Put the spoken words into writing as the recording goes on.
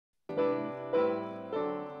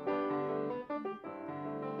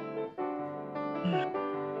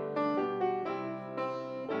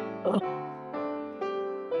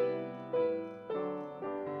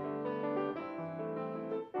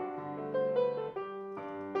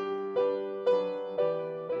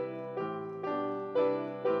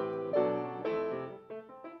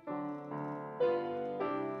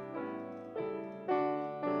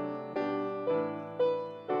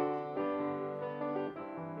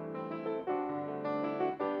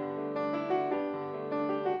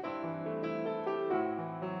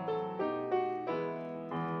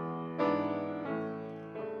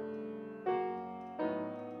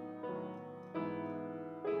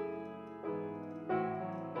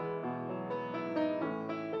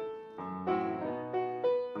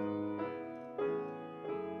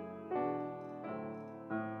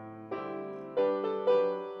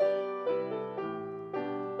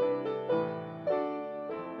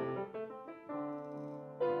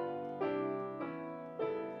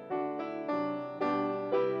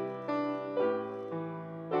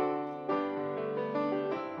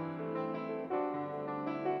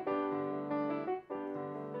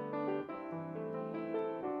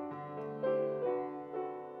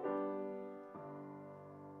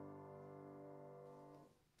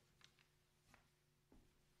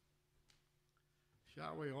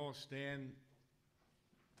Shall we all stand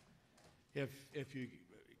if you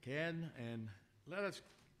can, and let us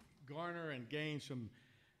garner and gain some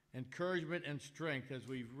encouragement and strength as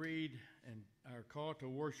we read and our call to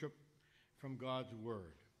worship from God's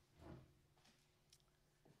word.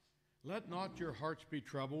 Let not your hearts be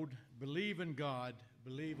troubled. Believe in God.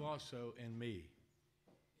 Believe also in me.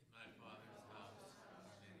 In my Father's house are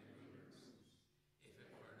many rooms. If it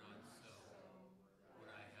were not so, would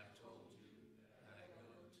I have told you that I go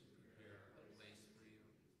to prepare a place for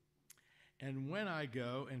you? And when I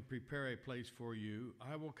go and prepare a place for you,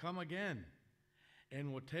 I will come again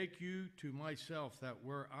and will take you to myself, that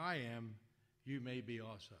where I am, you may be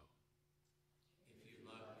also. If you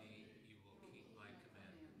love me, you will keep my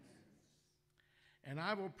commandments. And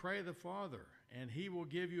I will pray the Father, and he will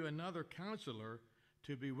give you another counselor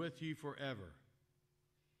to be with you forever.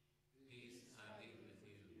 Peace I leave with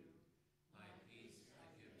you, my peace I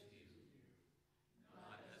give to you.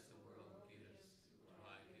 Not as the world gives, do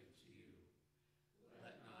I give to you.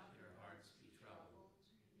 Let not your hearts be troubled,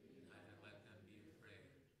 neither let them be afraid.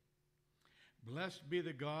 Blessed be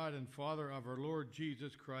the God and Father of our Lord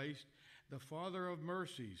Jesus Christ, the Father of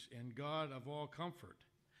mercies and God of all comfort,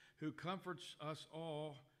 who comforts us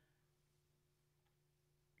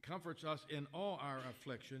in all our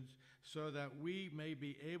afflictions, so that we may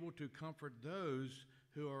be able to comfort those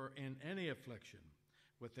who are in any affliction,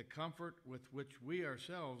 with the comfort with which we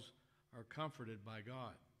ourselves are comforted by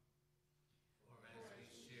God. For as we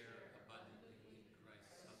share abundantly in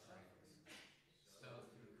Christ's sufferings, so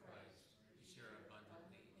through Christ we share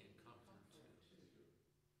abundantly in comfort too.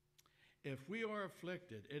 If we are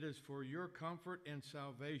afflicted, it is for your comfort and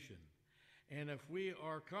salvation. And if we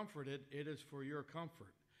are comforted, it is for your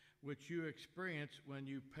comfort, which you experience when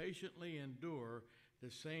you patiently endure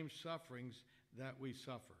the same sufferings that we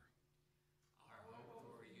suffer. Our hope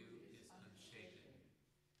for you is unshaken,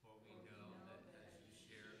 for we know that as you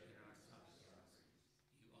share in our sufferings,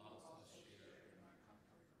 you also share in our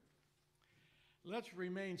comfort. Let's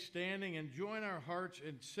remain standing and join our hearts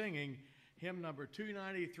in singing hymn number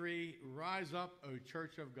 293, Rise Up, O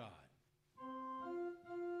Church of God.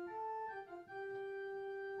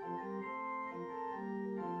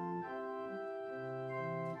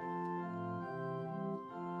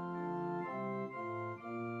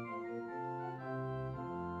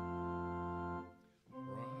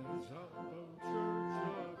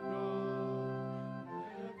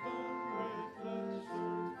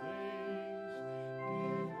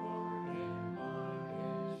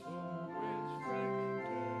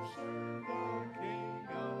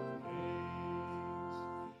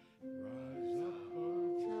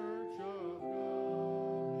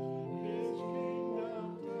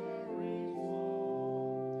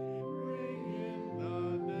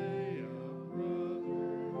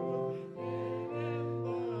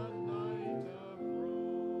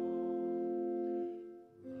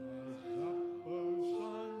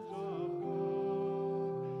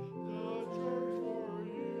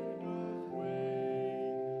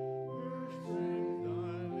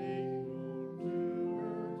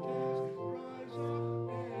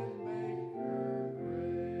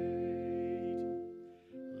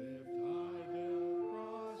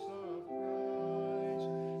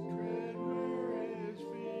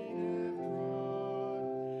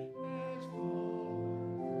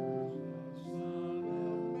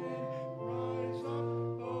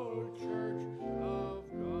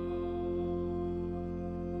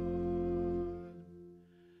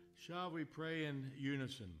 Shall we pray in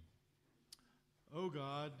unison? O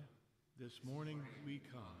God, this morning we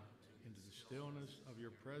come into the stillness of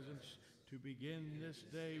your presence to begin this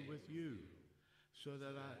day with you, so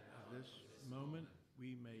that at this moment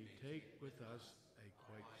we may take with us a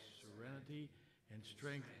quiet serenity and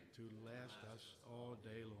strength to last us all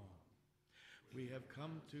day long. We have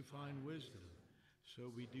come to find wisdom,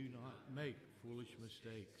 so we do not make foolish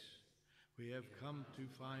mistakes. We have come to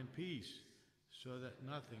find peace, so that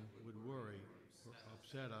nothing would worry or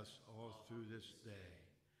upset us all through this day.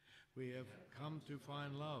 We have come to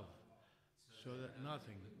find love, so that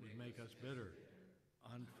nothing would make us bitter,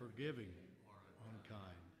 unforgiving, or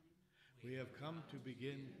unkind. We have come to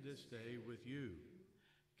begin this day with you,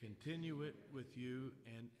 continue it with you,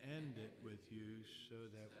 and end it with you, so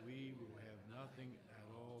that we will have nothing at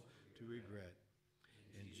all to regret.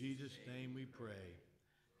 In Jesus' name we pray.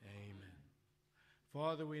 Amen.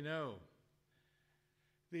 Father, we know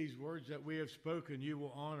these words that we have spoken, you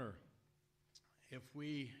will honor. If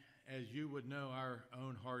we, as you would know our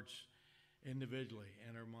own hearts individually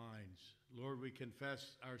and our minds. Lord, we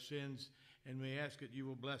confess our sins, and we ask that you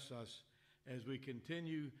will bless us as we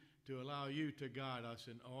continue to allow you to guide us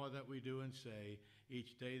in all that we do and say.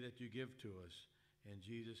 each day that you give to us. In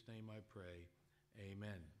Jesus' name I pray,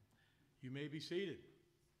 amen. You may be seated.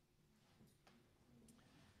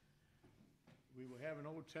 We will have an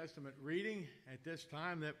Old Testament reading at this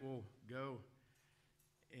time that will go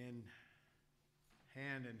in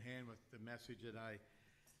hand with the message that I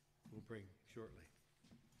will bring shortly.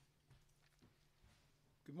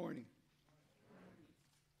 Good morning.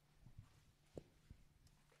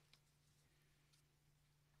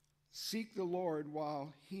 Seek the Lord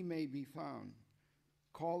while he may be found.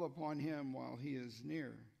 Call upon him while he is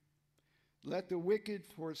near. Let the wicked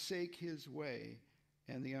forsake his way,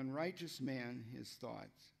 and the unrighteous man his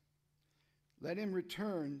thoughts. Let him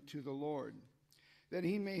return to the Lord, that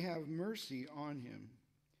he may have mercy on him,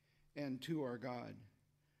 and to our God,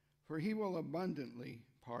 for he will abundantly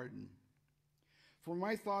pardon. For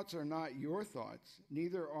my thoughts are not your thoughts,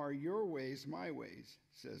 neither are your ways my ways,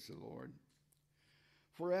 says the Lord.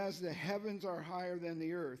 For as the heavens are higher than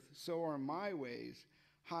the earth, so are my ways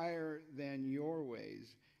higher than your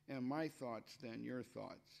ways, and my thoughts than your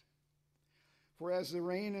thoughts. For as the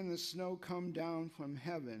rain and the snow come down from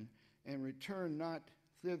heaven, and return not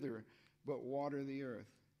thither, but water the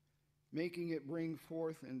earth, making it bring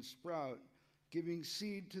forth and sprout, giving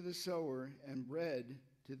seed to the sower and bread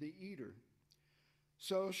to the eater,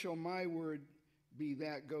 so shall my word be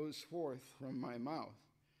that goes forth from my mouth.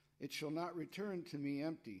 It shall not return to me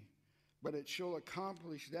empty, but it shall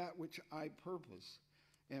accomplish that which I purpose,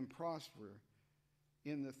 and prosper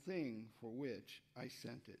in the thing for which I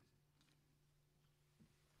sent it.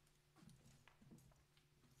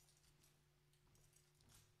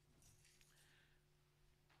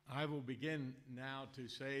 I will begin now to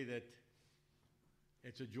say that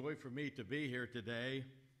it's a joy for me to be here today.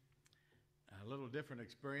 A little different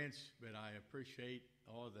experience, but I appreciate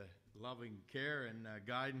all the loving care and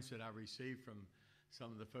guidance that I received from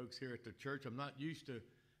some of the folks here at the church. I'm not used to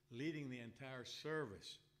leading the entire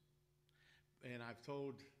service, and I've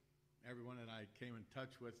told everyone that I came in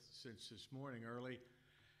touch with since this morning early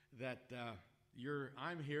that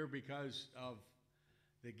I'm here because of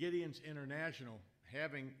the Gideons International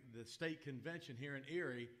having the state convention here in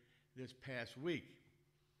Erie this past week,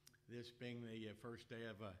 this being the first day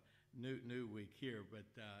of a new week here. But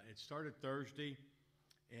it started Thursday,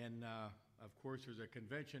 and of course there's a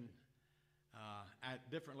convention at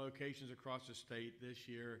different locations across the state. This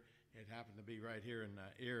year it happened to be right here in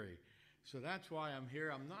Erie. So that's why I'm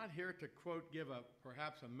here. I'm not here to, quote, give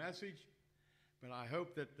perhaps a message, but I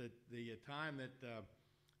hope that the time that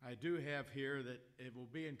I do have here, that it will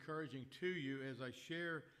be encouraging to you as I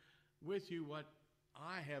share with you what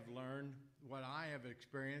I have learned, what I have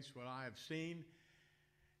experienced, what I have seen.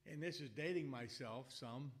 And this is dating myself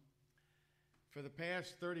some. For the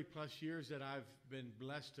past 30 plus years that I've been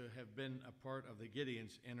blessed to have been a part of the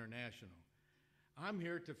Gideons International. I'm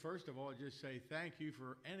here to first of all just say thank you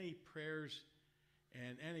for any prayers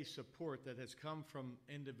and any support that has come from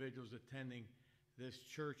individuals attending this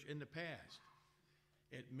church in the past.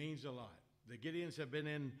 It means a lot. The Gideons have been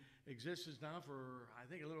in existence now for, I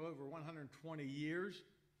think, a little over 120 years,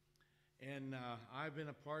 and I've been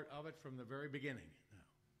a part of it from the very beginning.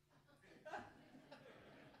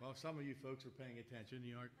 Well, some of you folks are paying attention.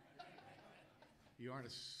 You aren't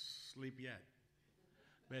asleep yet.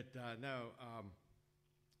 But no,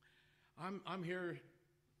 I'm here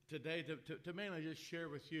today to mainly just share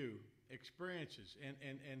with you experiences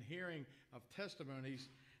and hearing of testimonies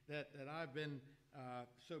that I've been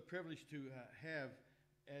so privileged to have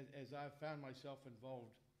as I've found myself involved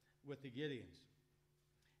with the Gideons.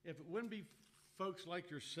 If it wouldn't be folks like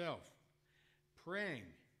yourself praying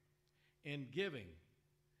and giving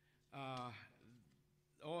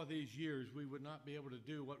all these years, we would not be able to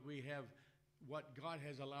do what God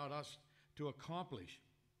has allowed us to accomplish.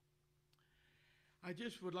 I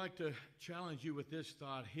just would like to challenge you with this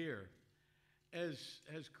thought here. As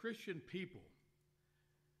Christian people,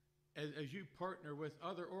 as you partner with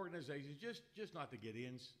other organizations, just not the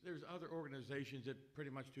Gideons, there's other organizations that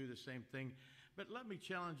pretty much do the same thing. But let me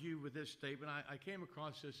challenge you with this statement. I came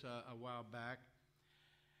across this a while back.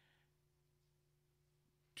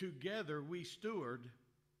 Together we steward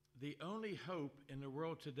the only hope in the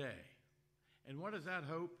world today. And what is that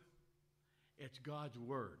hope? It's God's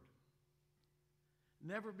Word.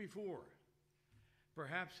 Never before,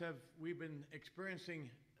 perhaps, have we been experiencing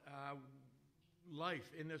life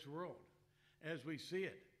in this world as we see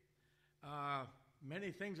it.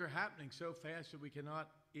 Many things are happening so fast that we cannot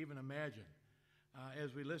even imagine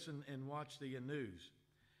as we listen and watch the news.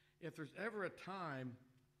 If there's ever a time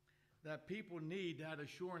that people need that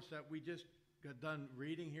assurance that we just got done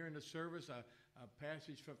reading here in the service, a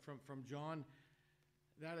passage from John,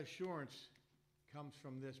 that assurance comes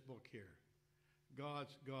from this book here,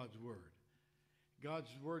 God's Word. God's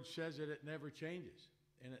Word says that it never changes,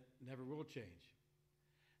 and it never will change.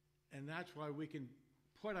 And that's why we can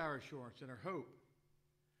put our assurance and our hope.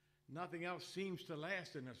 Nothing else seems to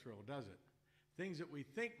last in this world, does it? Things that we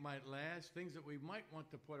think might last, things that we might want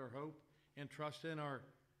to put our hope and trust in are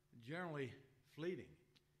generally fleeting,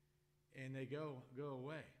 and they go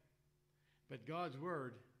away. But God's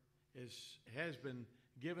Word has been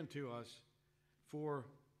given to us for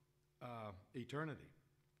eternity.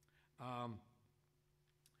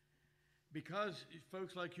 Because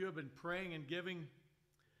folks like you have been praying and giving,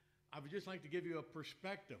 I would just like to give you a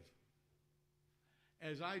perspective.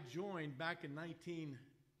 As I joined back in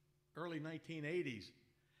early 1980s,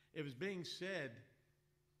 it was being said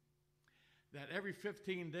that every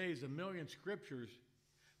 15 days, 1 million scriptures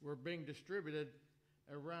were being distributed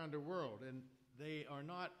around the world. And they are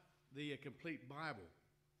not the complete Bible,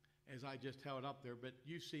 as I just held up there, but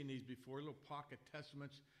you've seen these before, little pocket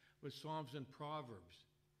testaments with Psalms and Proverbs.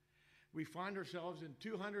 We find ourselves in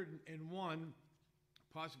 201,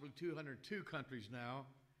 possibly 202 countries now,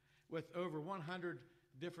 with over 100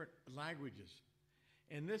 different languages.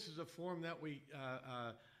 And this is a form that we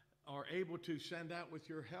are able to send out with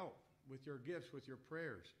your help, with your gifts, with your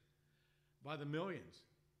prayers, by the millions.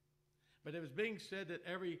 But it was being said that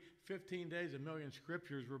every 15 days, 1 million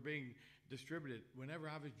scriptures were being distributed. Whenever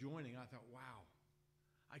I was joining, I thought, wow,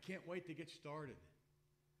 I can't wait to get started.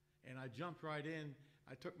 And I jumped right in.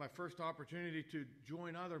 I took my first opportunity to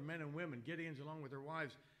join other men and women, Gideons along with their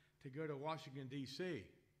wives, to go to Washington, D.C. We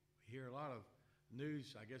hear a lot of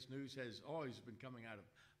news. I guess news has always been coming out of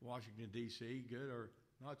Washington, D.C., good or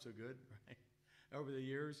not so good, right, over the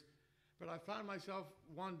years. But I found myself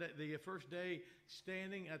one day, the first day,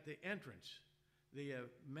 standing at the entrance, the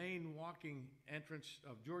main walking entrance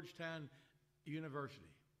of Georgetown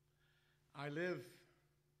University. I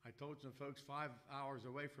told some folks, 5 hours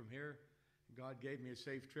away from here. God gave me a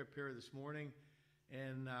safe trip here this morning,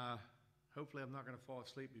 and hopefully I'm not going to fall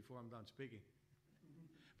asleep before I'm done speaking.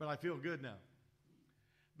 But I feel good now.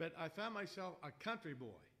 But I found myself a country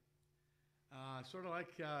boy, sort of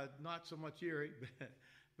like not so much Erie,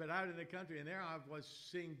 but out in the country. And there I was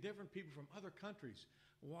seeing different people from other countries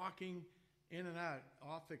walking in and out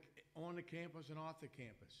on the campus and off the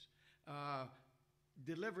campus.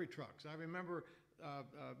 Delivery trucks. I remember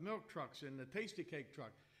milk trucks and the tasty cake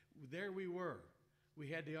truck. There we were. We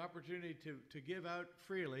had the opportunity to give out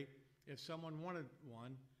freely, if someone wanted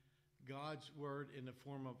one, God's Word in the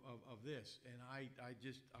form of this. And I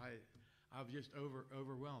was just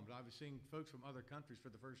overwhelmed. I was seeing folks from other countries for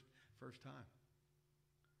the first time.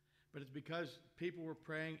 But it's because people were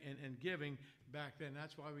praying and giving back then.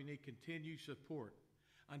 That's why we need continued support.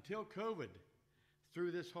 Until COVID,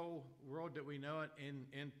 through this whole world that we know it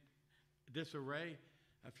in disarray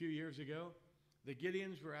a few years ago, the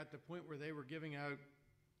Gideons were at the point where they were giving out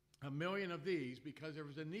 1 million of these because there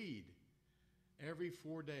was a need every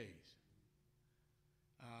 4 days.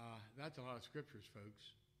 That's a lot of scriptures, folks.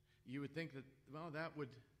 You would think that, well, that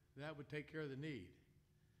would take care of the need.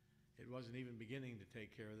 It wasn't even beginning to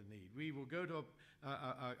take care of the need. We will go to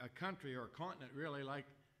a country or a continent really like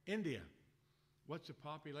India. What's the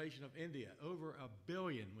population of India? Over 1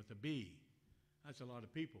 billion with a B. That's a lot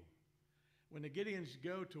of people. When the Gideons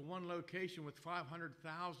go to one location with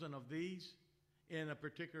 500,000 of these in a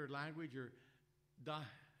particular language or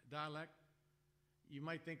dialect, you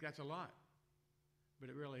might think that's a lot, but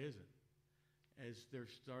it really isn't, as they're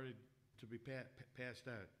started to be passed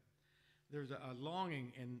out. There's a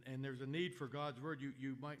longing and there's a need for God's Word.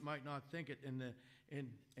 You might not think it in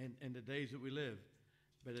the days that we live,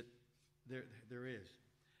 but there is.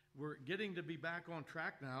 We're getting to be back on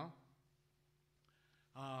track now.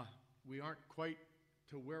 We aren't quite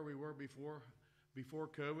to where we were before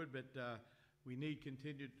COVID, but we need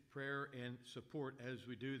continued prayer and support as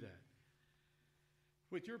we do that.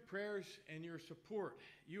 With your prayers and your support,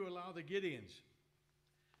 you allow the Gideons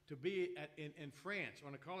to be in France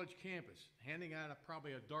on a college campus, handing out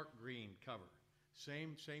probably a dark green cover.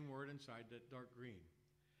 Same word inside that dark green.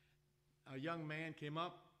 A young man came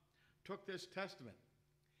up, took this testament.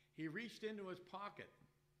 He reached into his pocket,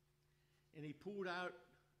 and he pulled out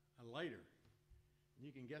a lighter. And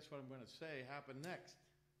you can guess what I'm going to say happened next.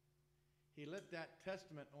 He lit that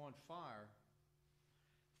testament on fire,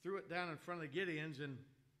 threw it down in front of the Gideons, and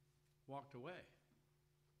walked away.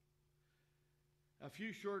 A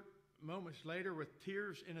few short moments later, with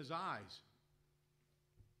tears in his eyes,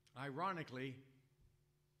 ironically,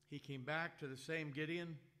 he came back to the same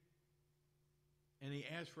Gideon, and he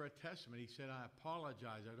asked for a testament. He said, "I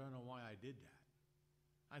apologize. I don't know why I did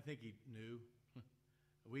that." I think he knew.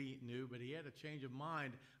 we knew, but he had a change of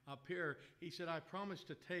mind up here. He said, I promise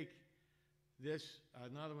to take this,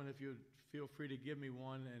 another one, if you feel free to give me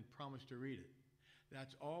one, and promise to read it.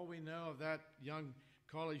 That's all we know of that young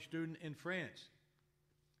college student in France.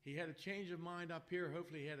 He had a change of mind up here.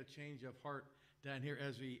 Hopefully he had a change of heart down here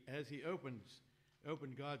as he opened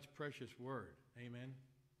God's precious word. Amen.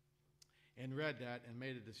 And read that and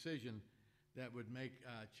made a decision that would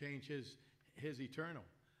change his eternal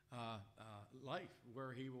life,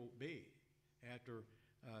 where he will be after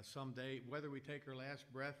someday, whether we take our last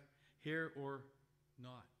breath here or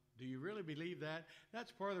not. Do you really believe that?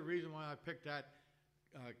 That's part of the reason why I picked that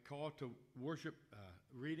call to worship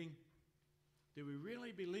reading. Do we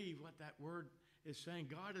really believe what that word is saying?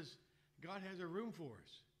 God has a room for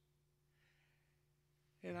us.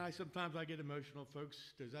 And sometimes I get emotional,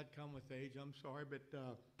 folks. Does that come with age? I'm sorry, but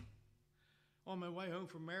on my way home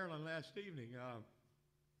from Maryland last evening,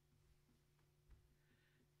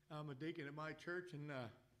 I'm a deacon at my church, and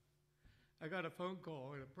I got a phone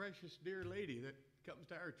call, and a precious dear lady that comes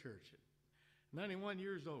to our church, 91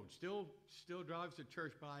 years old, still drives to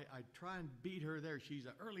church, but I try and beat her there. She's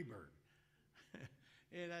an early bird.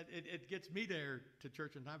 And it gets me there to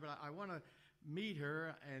church on time, but I want to meet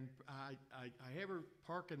her, and I have her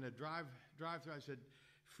park in the drive-thru. I said,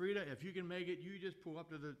 Frida, if you can make it, you just pull up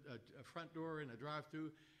to the front door in the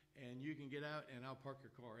drive-thru, and you can get out, and I'll park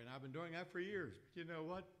your car. And I've been doing that for years. But you know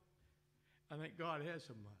what? I think God has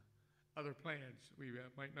some other plans. We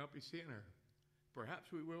might not be seeing her.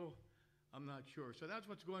 Perhaps we will. I'm not sure. So that's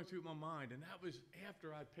what's going through my mind. And that was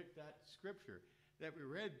after I picked that scripture that we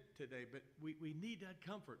read today. But we need that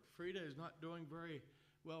comfort. Frida is not doing very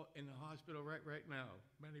well in the hospital right now.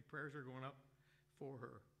 Many prayers are going up for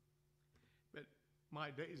her. But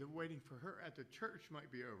my days of waiting for her at the church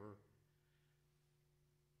might be over.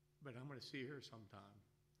 But I'm going to see her sometime.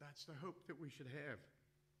 That's the hope that we should have.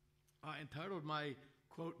 I entitled my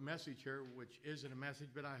quote message here, which isn't a message,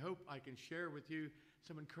 but I hope I can share with you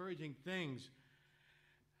some encouraging things.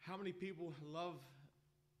 How many people love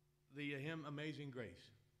the hymn Amazing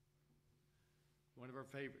Grace? One of our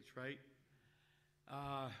favorites, right?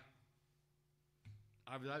 I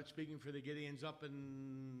was out speaking for the Gideons up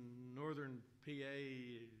in northern PA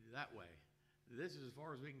that way. This is as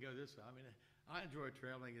far as we can go this way. I mean, I enjoy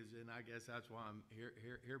traveling, and I guess that's why I'm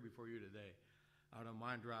here before you today. I don't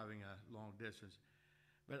mind driving a long distance.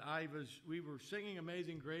 But we were singing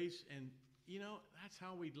Amazing Grace, and you know, that's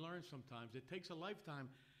how we learn sometimes. It takes a lifetime.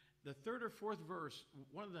 The third or fourth verse,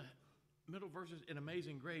 one of the middle verses in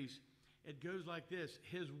Amazing Grace, it goes like this: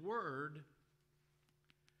 His word,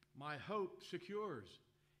 my hope secures.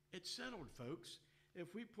 It's settled, folks.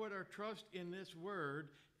 If we put our trust in this word,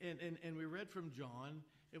 and we read from John,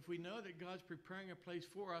 if we know that God's preparing a place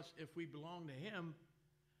for us, if we belong to him,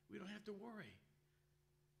 we don't have to worry.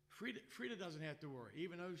 Frida doesn't have to worry,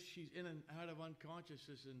 even though she's in and out of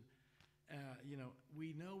unconsciousness, and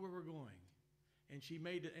we know where we're going. And she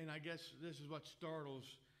made it, and I guess this is what startled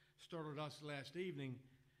us last evening,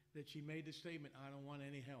 that she made the statement, I don't want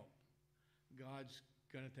any help. God's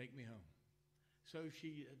going to take me home. So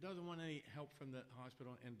she doesn't want any help from the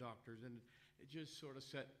hospital and doctors, and it just sort of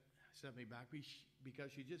set me back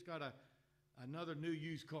because she just got another new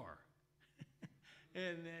used car.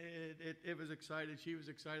 And it was excited. She was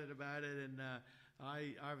excited about it, and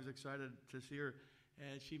I was excited to see her.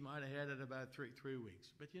 And she might have had it about three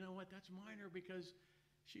weeks. But you know what? That's minor because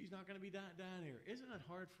she's not going to be down here. Isn't it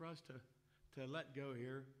hard for us to let go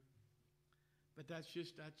here? But that's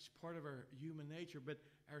part of our human nature. But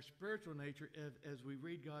our spiritual nature, as we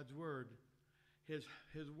read God's word, His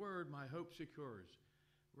word, my hope secures.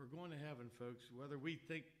 We're going to heaven, folks. Whether we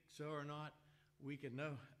think so or not, we can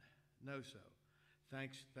know so.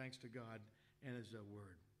 Thanks to God and His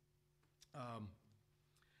word.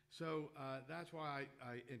 So that's why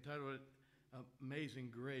I entitled it Amazing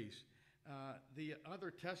Grace. The other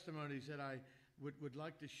testimonies that I would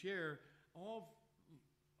like to share, all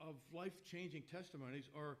of life-changing testimonies,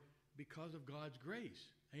 are because of God's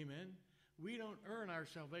grace. Amen? We don't earn our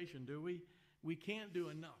salvation, do we? We can't do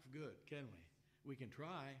enough good, can we? We can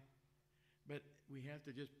try, but we have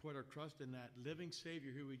to just put our trust in that living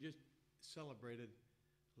Savior who we just celebrated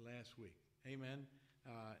last week. Amen?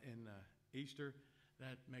 In Easter,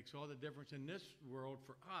 that makes all the difference in this world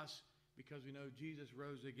for us because we know Jesus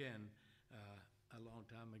rose again a long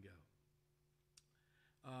time ago.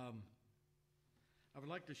 I would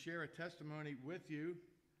like to share a testimony with you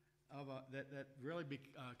of that really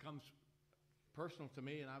comes personal to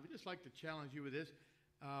me, and I would just like to challenge you with this.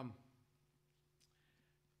 How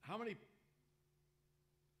many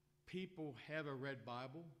people have a red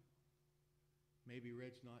Bible? Maybe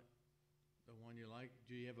red's not the one you like.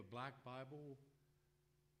 Do you have a black Bible?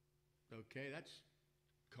 Okay, that's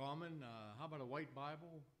common. How about a white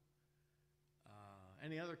Bible?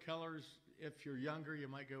 Any other colors? If you're younger, you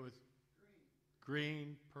might go with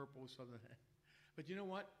green, purple, something. But you know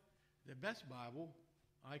what? The best Bible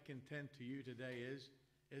I contend to you today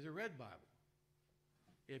is a red Bible.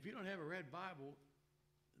 If you don't have a red Bible,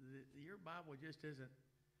 your Bible just isn't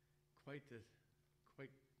quite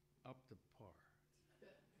up to par.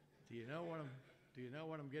 Do you know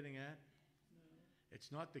what I'm getting at?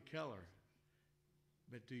 It's not the color,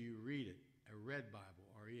 but do you read it? A red Bible,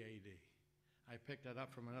 R-E-A-D. I picked that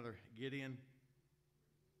up from another Gideon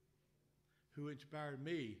who inspired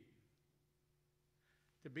me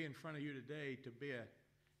to be in front of you today to be a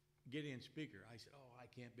Gideon speaker. I said, oh, I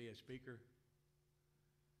can't be a speaker.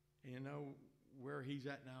 And you know where he's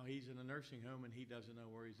at now? He's in a nursing home and he doesn't know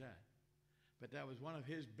where he's at. But that was one of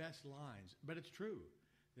his best lines. But it's true.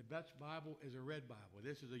 The best Bible is a red Bible.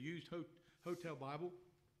 This is a used hotel Bible.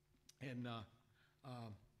 And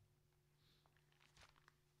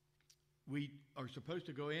we are supposed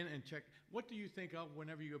to go in and check. What do you think of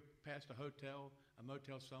whenever you go past a hotel, a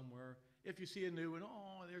motel somewhere? If you see a new one,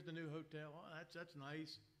 oh, there's the new hotel. Oh, that's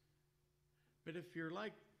nice. But if you're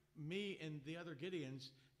like me and the other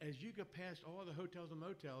Gideons, as you go past all the hotels and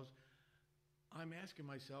motels, I'm asking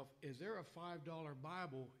myself, is there a $5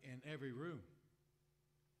 Bible in every room?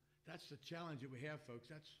 That's the challenge that we have, folks.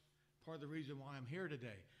 That's part of the reason why I'm here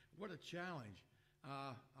today. What a challenge.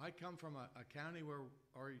 I come from a county where,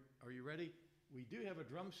 are you ready? We do have a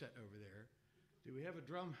drum set over there. Do we have a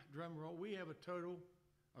drum roll? We have a total,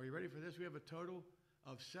 are you ready for this? We have a total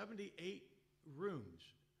of 78 rooms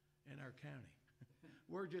in our county.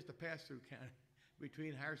 We're just a pass-through county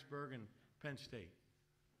between Harrisburg and Penn State.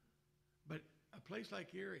 But a place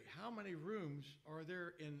like Erie, how many rooms are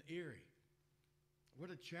there in Erie?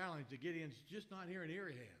 What a challenge the Gideons, just not here in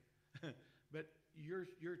Erie have. But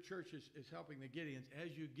your church is helping the Gideons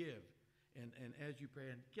as you give and as you pray.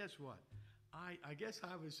 And guess what? I guess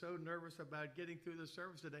I was so nervous about getting through the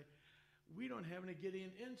service today. We don't have any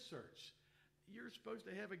Gideon inserts. You're supposed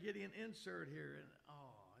to have a Gideon insert here.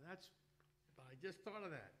 And I just thought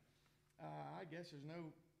of that. I guess there's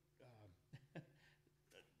no,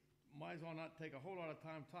 might as well not take a whole lot of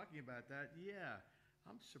time talking about that. Yeah,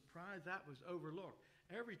 I'm surprised that was overlooked.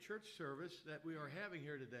 Every church service that we are having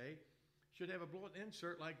here today should have a bulletin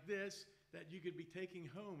insert like this that you could be taking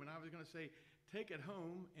home. And I was going to say, take it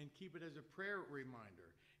home and keep it as a prayer reminder.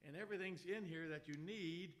 And everything's in here that you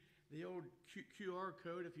need. The old QR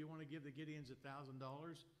code, if you want to give the Gideons $1,000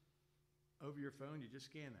 over your phone, you just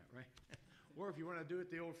scan that, right? Or if you want to do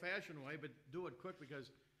it the old-fashioned way, but do it quick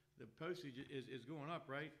because the postage is going up,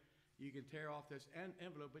 right? You can tear off this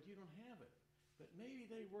envelope, but you don't have it. But maybe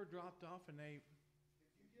they were dropped off and they...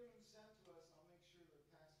 If you give them sent to us, I'll make sure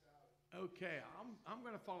they're passed out. Okay, I'm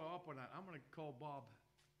going to follow up on that. I'm going to call Bob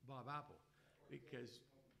Apple because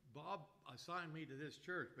Bob assigned me to this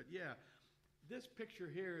church. But yeah, this picture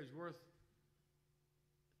here is worth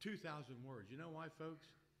 2,000 words. You know why, folks?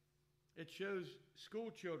 It shows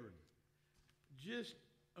school children just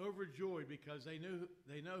overjoyed because they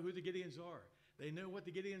know who the Gideons are. They know what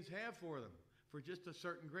the Gideons have for them for just a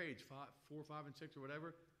certain grades, 4, 5, and 6 or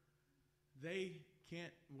whatever. They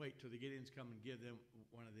can't wait till the Gideons come and give them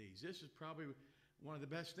one of these. This is probably one of the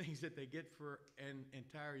best things that they get for an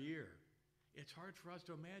entire year. It's hard for us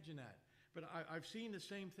to imagine that. But I've seen the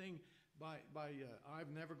same thing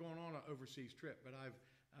I've never gone on an overseas trip, but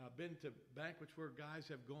I've been to banquets where guys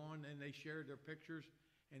have gone and they shared their pictures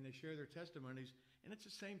and they share their testimonies. And it's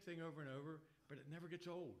the same thing over and over, but it never gets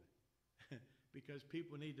old because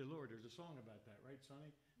people need the Lord. There's a song about that, right,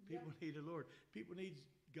 Sonny? People need the Lord. People need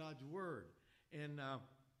God's word. And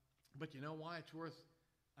but you know why it's worth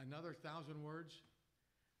another 1,000 words?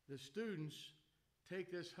 The students take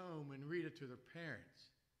this home and read it to their parents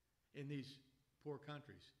in these poor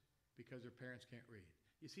countries because their parents can't read.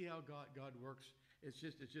 You see how God works? It's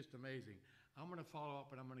just amazing. I'm going to follow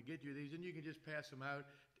up and I'm going to get you these, and you can just pass them out.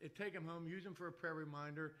 Take them home, use them for a prayer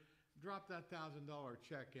reminder. Drop that $1,000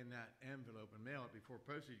 check in that envelope and mail it before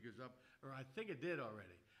postage goes up, or I think it did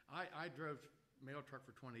already. I drove mail truck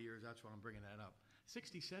for 20 years. That's why I'm bringing that up.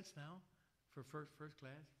 60 cents now for first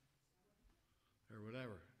class or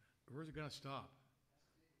whatever. Where's it going to stop?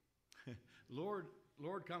 Lord,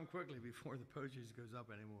 come quickly before the postage goes up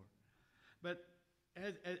anymore. But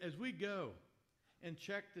as we go and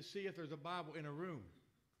check to see if there's a Bible in a room,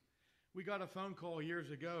 we got a phone call years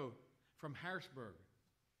ago from Harrisburg.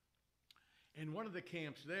 And one of the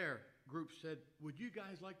camps there, group said, would you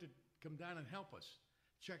guys like to come down and help us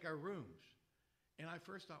check our rooms? And I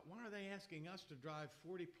first thought, why are they asking us to drive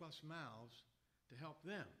 40 plus miles to help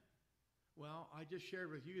them? Well, I just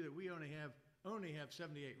shared with you that we only have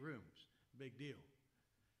 78 rooms. Big deal.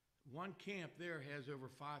 One camp there has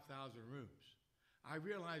over 5,000 rooms. I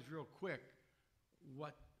realized real quick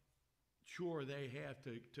what chore they have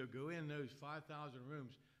to go in those 5,000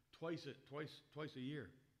 rooms twice a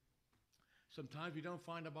year. Sometimes we don't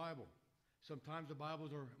find a Bible. Sometimes the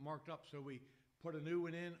Bibles are marked up, so we put a new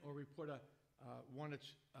one in, or we put one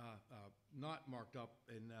that's not marked up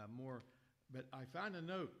and more. But I found a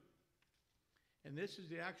note, and this is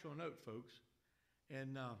the actual note, folks.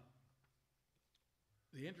 And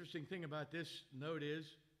the interesting thing about this note is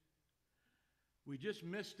we just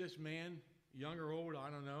missed this man, young or old, I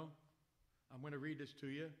don't know. I'm going to read this to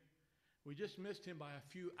you. We just missed him by a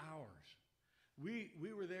few hours. We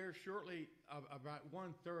were there shortly about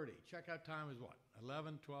 1:30. Checkout time is what?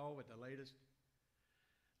 11, 12 at the latest.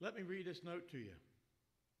 Let me read this note to you.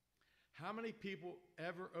 How many people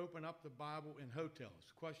ever open up the Bible in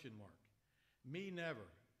hotels? Question mark. Me never.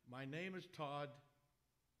 My name is Todd,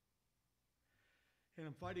 and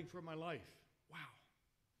I'm fighting for my life. Wow.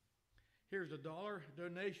 Here's a $1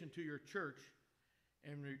 donation to your church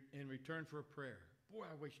in return for a prayer. Boy,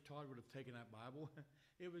 I wish Todd would have taken that Bible.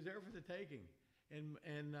 It was there for the taking.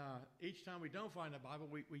 And each time we don't find a Bible,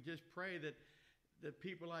 we just pray that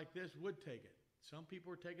people like this would take it. Some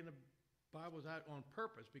people are taking the Bibles out on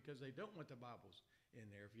purpose because they don't want the Bibles in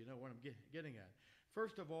there, if you know what I'm getting at.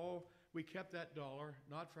 First of all, we kept that $1,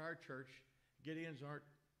 not for our church. Gideons aren't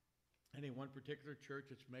any one particular church.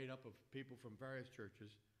 It's made up of people from various churches.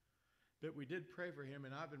 But we did pray for him,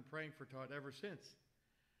 and I've been praying for Todd ever since.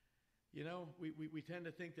 You know, we tend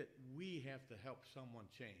to think that we have to help someone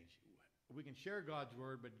change. We can share God's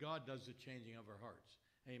word, but God does the changing of our hearts.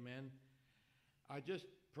 Amen. I just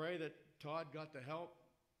pray that Todd got the help,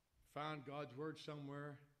 found God's word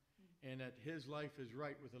somewhere, and that his life is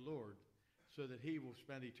right with the Lord so that he will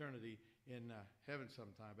spend eternity in heaven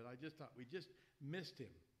sometime. But I just thought we just missed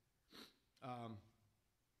him.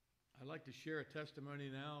 I'd like to share a testimony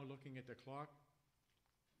now, looking at the clock.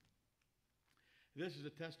 This is a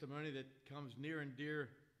testimony that comes near and dear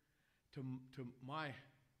to my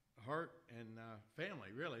heart and family,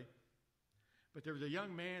 really. But there was a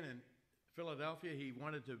young man in Philadelphia. He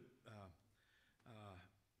wanted to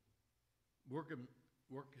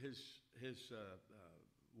work his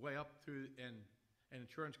way up through an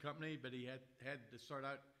insurance company, but he had to start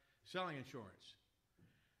out selling insurance.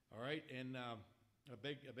 All right, and a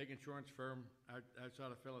big insurance firm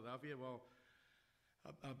outside of Philadelphia. Well,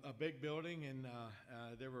 a big building, and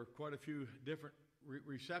there were quite a few different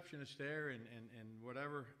receptionists there, and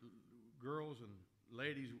whatever, girls and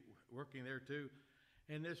ladies working there too.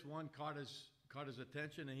 And this one caught his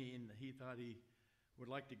attention, and he thought he would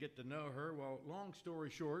like to get to know her. Well, long story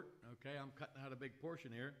short, okay, I'm cutting out a big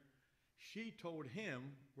portion here. She told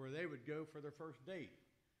him where they would go for their first date.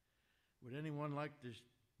 Would anyone like to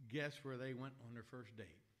guess where they went on their first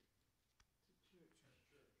date?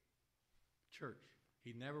 Church.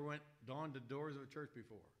 He never dawned the doors of a church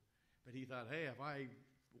before. But he thought, hey, if I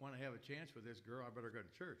want to have a chance with this girl, I better go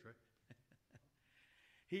to church, right?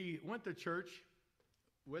 He went to church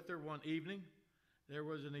with her one evening. There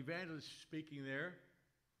was an evangelist speaking there.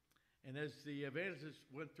 And as the evangelist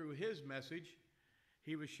went through his message,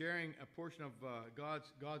 he was sharing a portion of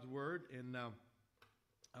God's word. And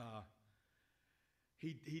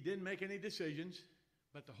he didn't make any decisions,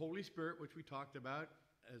 but the Holy Spirit, which we talked about,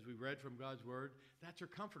 as we read from God's word, that's her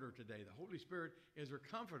comforter today. The Holy Spirit is her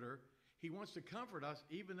comforter. He wants to comfort us,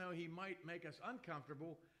 even though he might make us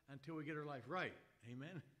uncomfortable until we get our life right.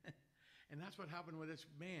 Amen? And that's what happened with this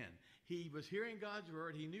man. He was hearing God's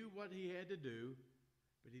word. He knew what he had to do,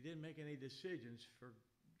 but he didn't make any decisions for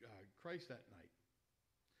Christ that night.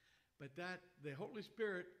 But the Holy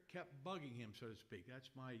Spirit kept bugging him, so to speak. That's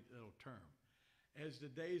my little term. As the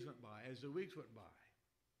days went by, as the weeks went by,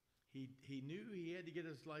 he knew he had to get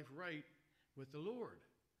his life right with the Lord,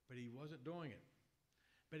 but he wasn't doing it.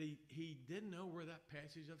 But he didn't know where that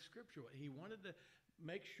passage of Scripture was. He wanted to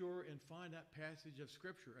make sure and find that passage of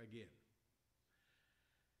Scripture again.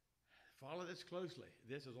 Follow this closely.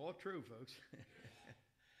 This is all true, folks.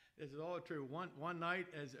 This is all true. One night,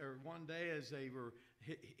 one day, as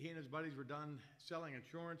he and his buddies were done selling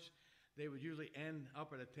insurance, they would usually end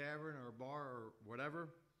up at a tavern or a bar or whatever.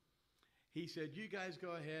 He said, you guys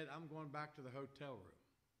go ahead. I'm going back to the hotel room.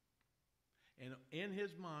 And on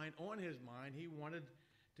his mind, he wanted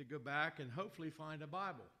to go back and hopefully find a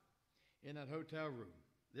Bible in that hotel room.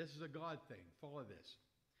 This is a God thing. Follow this.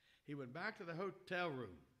 He went back to the hotel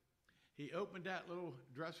room. He opened that little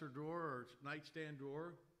dresser drawer or nightstand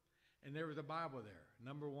drawer, And there was a Bible there,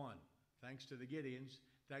 number one. Thanks to the Gideons,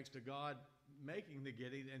 thanks to God making the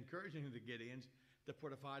Gideons, encouraging the Gideons to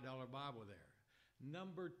put a $5 Bible there.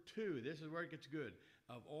 Number two, this is where it gets good.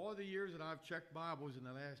 Of all the years that I've checked Bibles in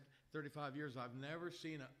the last 35 years, I've never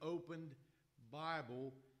seen an opened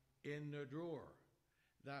Bible in the drawer.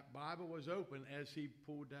 That Bible was open as he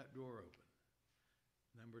pulled that drawer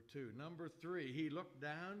open. Number two. Number three, he looked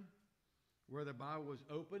down where the Bible was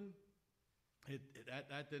open.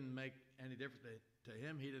 That didn't make any difference to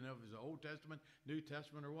him. He didn't know if it was the Old Testament, New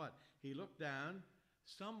Testament, or what. He looked down.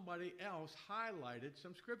 Somebody else highlighted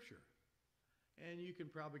some scripture. And you can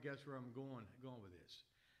probably guess where I'm going with this.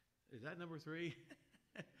 Is that number three?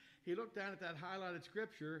 He looked down at that highlighted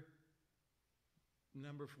scripture.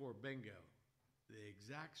 Number four, bingo. The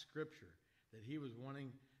exact scripture that he was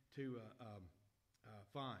wanting to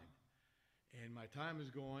find. And my time is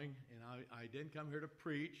going, and I didn't come here to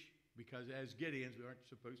preach, because as Gideons, we aren't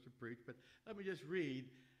supposed to preach. But let me just read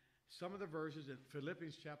some of the verses in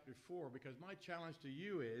Philippians chapter 4, because my challenge to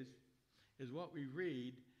you is what we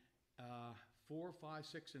read 4, 5,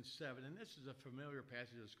 6, and 7. And this is a familiar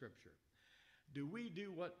passage of Scripture. Do we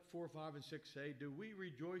do what 4, 5, and 6 say? Do we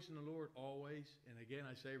rejoice in the Lord always? And again,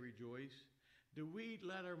 I say rejoice. Do we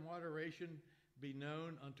let our moderation be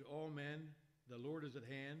known unto all men? The Lord is at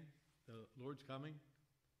hand. The Lord's coming.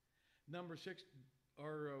 Number 6,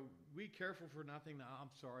 are we careful for nothing? Now,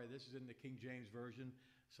 I'm sorry, this is in the King James Version.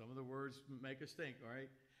 Some of the words make us think, all right?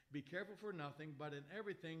 Be careful for nothing, but in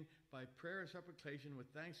everything, by prayer and supplication with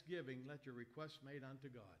thanksgiving, let your requests made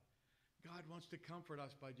unto God. God wants to comfort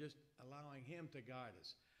us by just allowing him to guide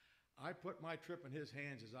us. I put my trip in his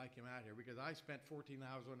hands as I came out here, because I spent 14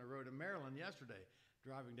 hours on the road in Maryland yesterday,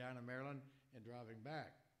 driving down to Maryland and driving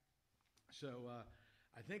back. So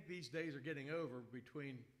I think these days are getting over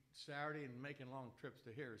between Saturday and making long trips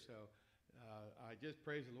to here. So I just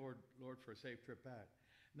praise the Lord for a safe trip back.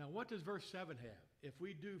 Now, what does verse 7 have? If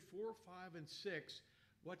we do 4, 5, and 6,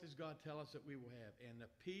 what does God tell us that we will have? And the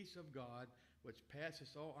peace of God, which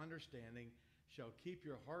passeth all understanding, shall keep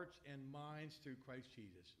your hearts and minds through Christ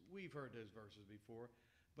Jesus. We've heard those verses before,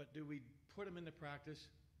 but do we put them into practice?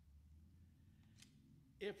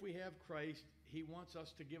 If we have Christ, he wants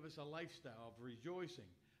us to give us a lifestyle of rejoicing,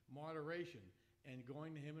 moderation, and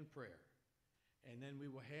going to him in prayer. And then we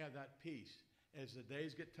will have that peace. As the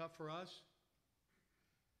days get tough for us,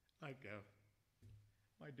 like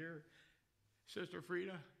my dear sister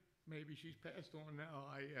Frida, maybe she's passed on now.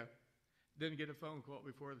 I didn't get a phone call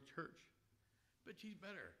before the church, but she's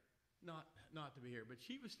better not to be here. But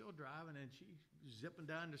she was still driving, and she was zipping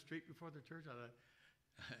down the street before the church. I thought,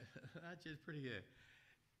 that's just pretty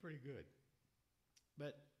good.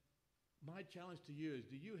 But my challenge to you is,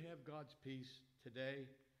 do you have God's peace today?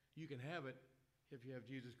 You can have it if you have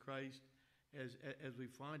Jesus Christ, as we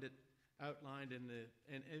find it outlined in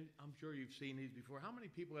and I'm sure you've seen these before. How many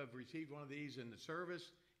people have received one of these in the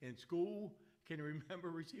service, in school? Can you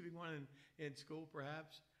remember receiving one in school,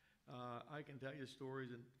 perhaps? I can tell you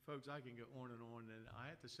stories, and folks, I can go on, and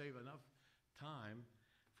I have to save enough time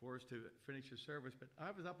for us to finish the service. But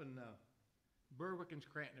I was up in Berwick and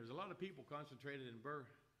Scranton. There's a lot of people concentrated in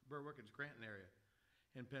Berwick and Scranton area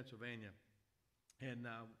in Pennsylvania. And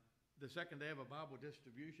the second day of a Bible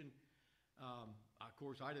distribution, of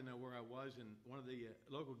course, I didn't know where I was, and one of the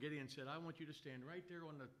local Gideons said, I want you to stand right there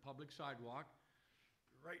on the public sidewalk,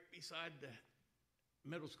 right beside the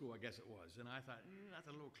middle school, I guess it was. And I thought, that's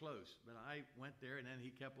a little close. But I went there, and then he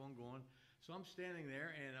kept on going. So I'm standing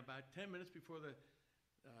there, and about 10 minutes before the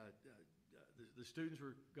students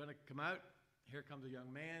were going to come out, here comes a young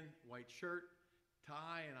man, white shirt,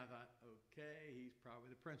 tie, and I thought, okay, he's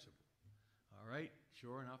probably the principal. All right,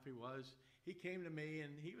 sure enough, he was. He came to me,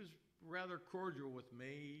 and he was rather cordial with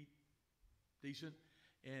me, decent,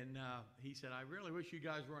 and he said, I really wish you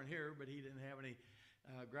guys weren't here, but he didn't have any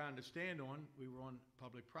ground to stand on. We were on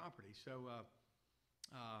public property. So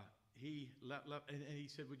he left, and he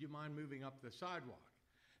said, would you mind moving up the sidewalk?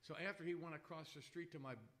 So after he went across the street to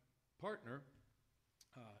my partner,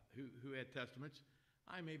 who had Testaments,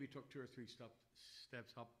 I maybe took 2 or 3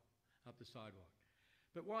 steps up the sidewalk.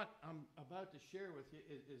 But what I'm about to share with you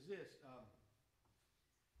is this.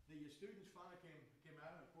 The students finally came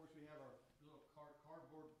out, and of course we have our little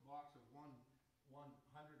cardboard box of 100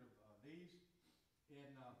 of these,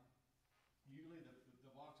 and usually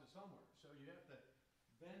the box is somewhere. So you have to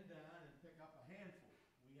bend down and pick up a handful.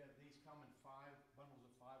 We have these come in 5 bundles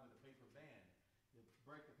of 5 with a paper band. You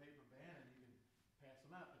break the paper band and you can pass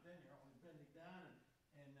them out, but then you're only bending down,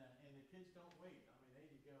 and the kids don't wait. I mean, there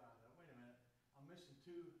you go. I thought, wait a minute, I'm missing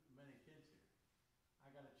too many kids here.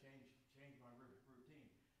 I got to change my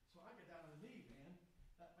routine. So I get down on the knee, man.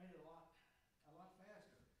 made it a lot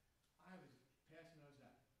faster. I was passing those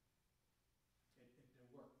out at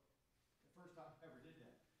work. The first time I ever did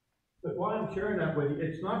that. But why I'm sharing that with you,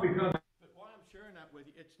 it's not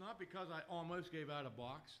because I almost gave out a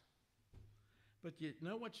box. But you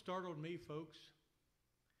know what startled me, folks?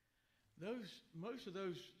 Most of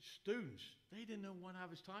those students, they didn't know what I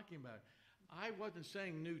was talking about. I wasn't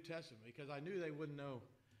saying New Testament because I knew they wouldn't know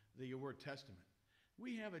the word Testament.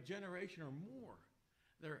 We have a generation or more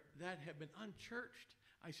that have been unchurched.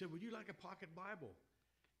 I said, would you like a pocket Bible?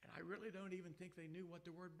 And I really don't even think they knew what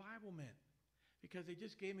the word Bible meant because they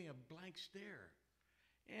just gave me a blank stare.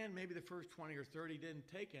 And maybe the first 20 or 30 didn't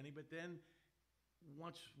take any, but then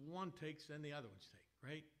once one takes, then the other ones take,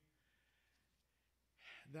 right?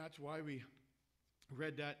 That's why we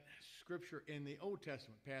read that scripture in the Old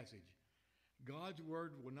Testament passage. God's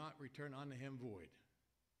word will not return unto him void.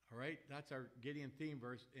 All right? That's our Gideon theme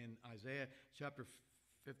verse in Isaiah chapter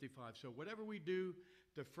 55. So whatever we do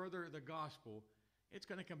to further the gospel, it's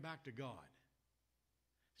going to come back to God.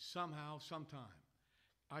 Somehow, sometime.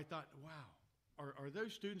 I thought, wow, are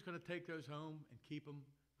those students going to take those home and keep them,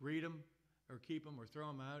 read them, or keep them or throw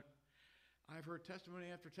them out? I've heard testimony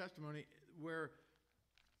after testimony where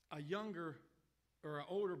a younger or an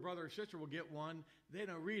older brother or sister will get one, they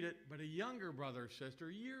don't read it, but a younger brother or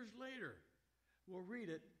sister years later will read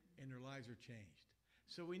it and their lives are changed.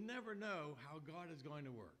 So we never know how God is going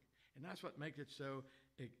to work. And that's what makes it so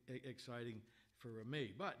exciting for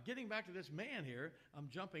me. But getting back to this man here, I'm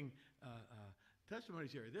jumping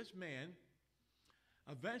testimonies here. This man,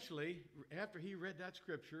 eventually, after he read that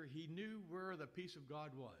scripture, he knew where the peace of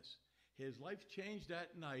God was. His life changed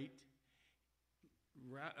that night.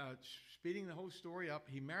 Speeding the whole story up,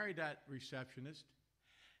 he married that receptionist,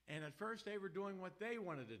 and at first they were doing what they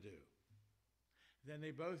wanted to do. Then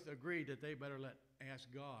they both agreed that they better ask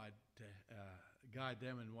God to guide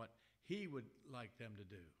them in what he would like them to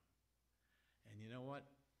do. And you know what?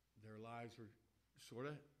 Their lives were sort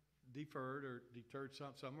of deferred or deterred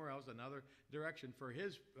somewhere else, another direction for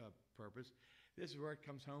his purpose. This is where it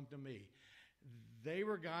comes home to me. They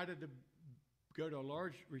were guided to go to a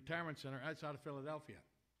large retirement center outside of Philadelphia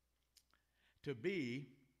to be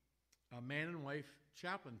a man and wife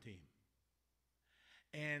chaplain team.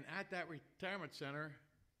 And at that retirement center,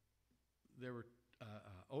 there were an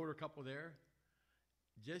older couple there,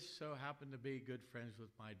 just so happened to be good friends with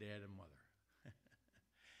my dad and mother.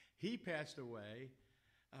 He passed away.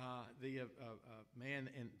 The man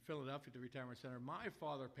in Philadelphia at the retirement center, my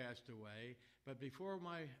father passed away, but before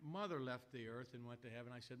my mother left the earth and went to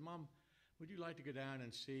heaven, I said, Mom, would you like to go down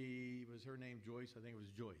and see, was her name Joyce? I think it was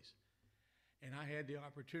Joyce. And I had the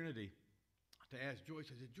opportunity to ask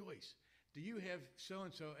Joyce, I said, Joyce, do you have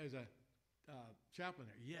so-and-so as a chaplain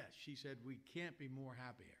there? Yes. She said, we can't be more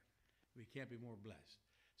happier. We can't be more blessed.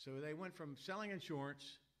 So they went from selling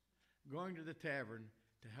insurance, going to the tavern,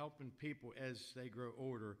 to helping people as they grow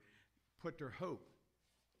older put their hope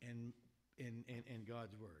in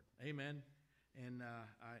God's word. Amen. And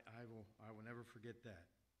I will never forget that.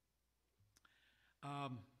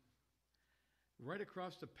 Right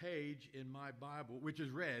across the page in my Bible, which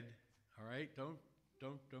is red, all right, don't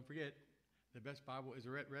forget, the best Bible is a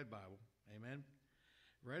red Bible. Amen.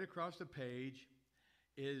 Right across the page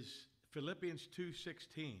is Philippians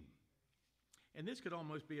 2:16. And this could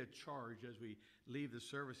almost be a charge as we leave the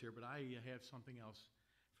service here, but I have something else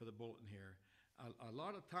for the bulletin here. A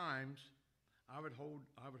lot of times, I would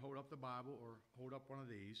hold up the Bible or hold up one of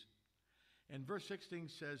these, and verse 16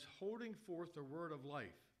 says, holding forth the word of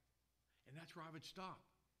life. And that's where I would stop.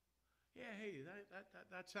 Yeah, hey,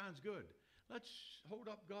 that sounds good. Let's hold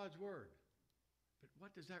up God's word. But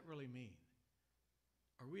what does that really mean?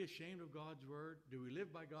 Are we ashamed of God's word? Do we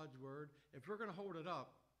live by God's word? If we're going to hold it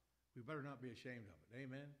up, we better not be ashamed of it.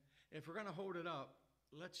 Amen? If we're going to hold it up,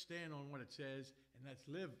 let's stand on what it says and let's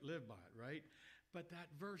live by it, right? But that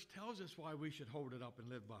verse tells us why we should hold it up and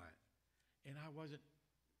live by it. And I wasn't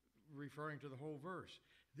referring to the whole verse.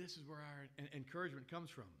 This is where our encouragement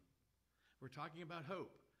comes from. We're talking about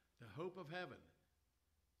hope, the hope of heaven.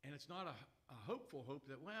 And it's not a hopeful hope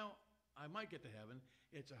that, well, I might get to heaven.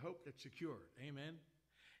 It's a hope that's secured. Amen?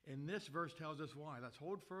 And this verse tells us why. Let's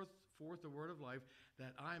hold forth the word of life,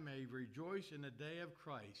 that I may rejoice in the day of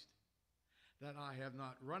Christ, that I have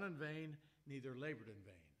not run in vain, neither labored in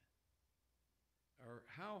vain. Or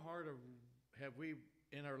how hard have we,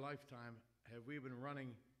 in our lifetime, have we been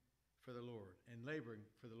running for the Lord and laboring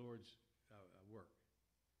for the Lord's work?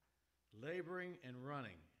 Laboring and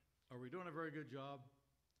running. Are we doing a very good job?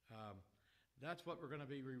 That's what we're going to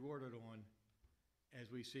be rewarded on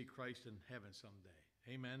as we see Christ in heaven someday.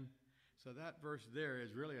 Amen? So that verse there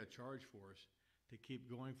is really a charge for us to keep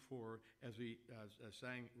going forward as we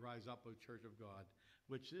sang Rise Up, O Church of God,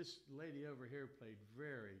 which this lady over here played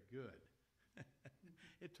very good.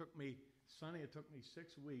 It took me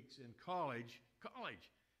 6 weeks in college,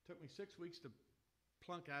 took me 6 weeks to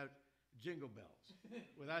plunk out Jingle Bells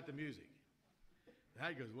without the music.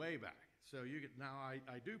 That goes way back. So now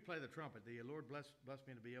I do play the trumpet. The Lord bless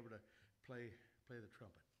me to be able to play the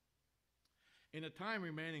trumpet. In the time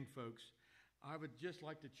remaining, folks, I would just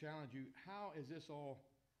like to challenge you. How is this all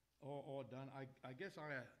done? I guess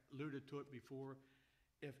I alluded to it before.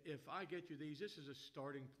 If I get you these, this is a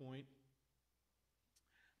starting point.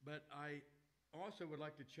 But I also would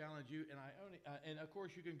like to challenge you, and of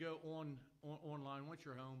course you can go online once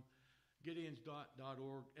you're home,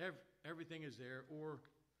 Gideons.org. Everything is there, or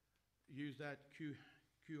use that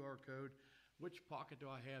QR code. Which pocket do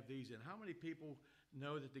I have these in? How many people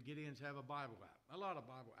know that the Gideons have a Bible app? A lot of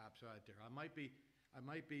Bible apps out there. I might be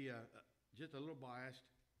just a little biased,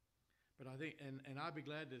 but I think, and I'd be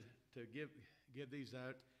glad to give these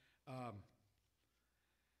out.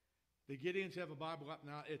 The Gideons have a Bible app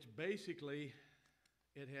now. It's basically,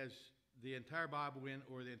 it has the entire Bible in,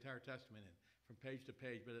 or the entire Testament in, from page to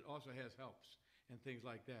page, but it also has helps and things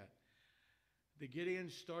like that. The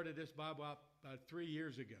Gideons started this Bible app about 3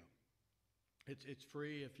 years ago. It's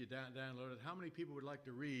free if you download it. How many people would like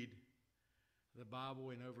to read the Bible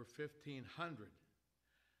in over 1,500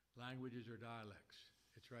 languages or dialects?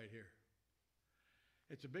 It's right here.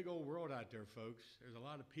 It's a big old world out there, folks. There's a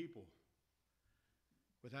lot of people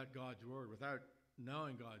without God's Word, without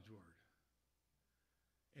knowing God's Word.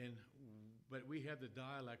 But we have the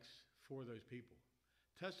dialects for those people.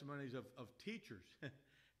 Testimonies of teachers,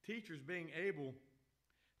 teachers being able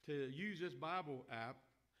to use this Bible app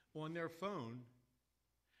on their phone,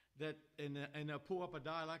 and they'll pull up a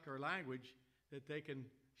dialect or language that they can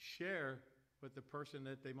share with the person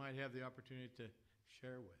that they might have the opportunity to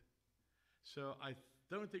share with. So I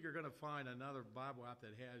don't think you're going to find another Bible app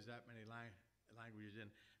that has that many languages in.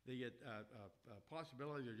 The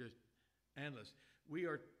possibilities are just endless. We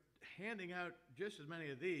are handing out just as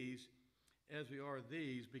many of these as we are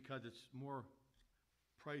these because it's more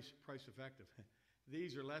price effective.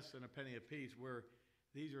 These are less than a penny a piece, where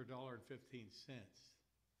these are $1.15.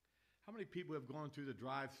 How many people have gone through the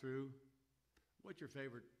drive-through? What's your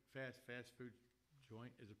favorite fast food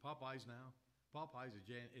joint? Is it Popeyes now? Popeyes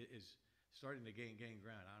is starting to gain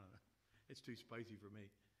ground. I don't know. It's too spicy for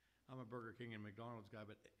me. I'm a Burger King and McDonald's guy,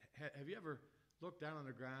 but have you ever looked down on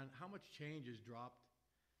the ground? How much change is dropped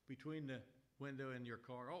between the window and your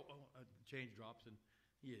car? Change drops, and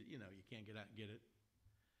you can't get out and get it.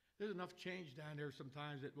 There's enough change down there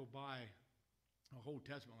sometimes that will buy a whole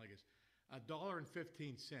testament like this.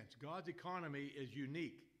 $1.15. God's economy is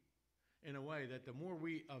unique in a way that the more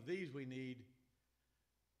of these we need,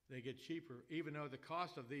 they get cheaper, even though the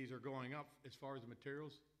cost of these are going up as far as the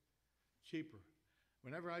materials, cheaper.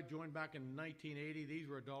 Whenever I joined back in 1980, these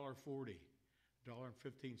were $1.40,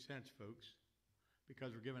 $1.15, folks,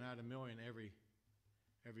 because we're giving out 1 million every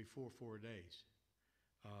 4 days.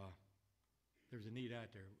 There's a need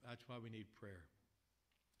out there. That's why we need prayer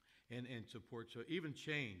and support. So even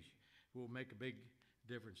change will make a big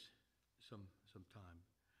difference sometime.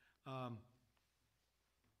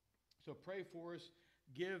 So pray for us.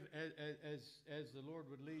 Give as the Lord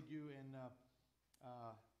would lead you. And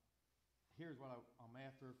here's what I'm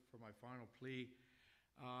after for my final plea.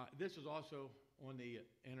 This is also on the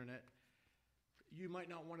internet. You might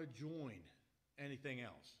not want to join anything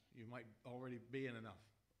else. You might already be in enough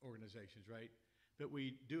organizations, right? But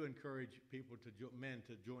we do encourage people men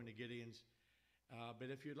to join the Gideons. But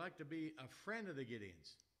if you'd like to be a friend of the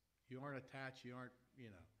Gideons, you aren't attached,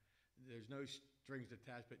 there's no strings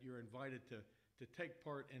attached, but you're invited to take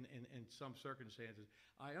part in some circumstances.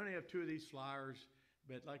 I only have 2 of these flyers,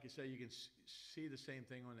 but like I say, you can see the same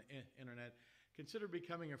thing on the internet. Consider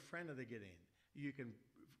becoming a friend of the Gideon. You can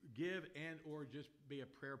give and or just be a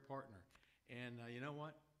prayer partner. And you know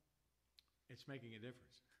what? It's making a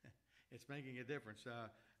difference. It's making a difference.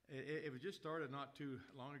 It was just started not too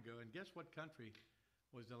long ago, and guess what country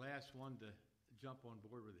was the last one to jump on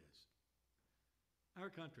board with this? Our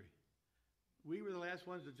country. We were the last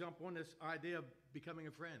ones to jump on this idea of becoming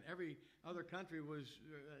a friend. Every other country was,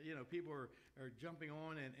 people are jumping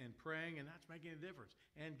on and praying, and that's making a difference,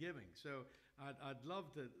 and giving. So I'd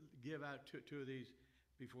love to give out 2 of these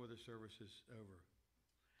before the service is over.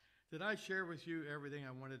 Did I share with you everything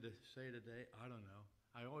I wanted to say today? I don't know.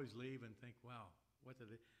 I always leave and think, wow, what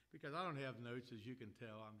did it? Because I don't have notes, as you can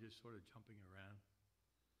tell. I'm just sort of jumping around.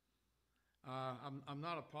 I'm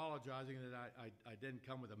not apologizing that I didn't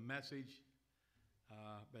come with a message,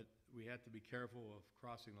 but we had to be careful of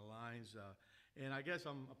crossing the lines. And I guess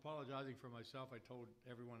I'm apologizing for myself. I told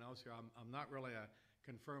everyone else here I'm not really a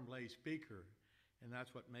confirmed lay speaker, and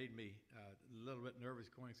that's what made me a little bit nervous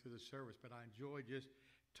going through the service. But I enjoy just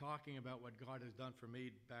talking about what God has done for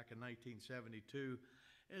me back in 1972.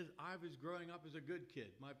 As I was growing up as a good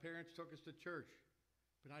kid, my parents took us to church,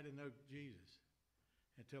 but I didn't know Jesus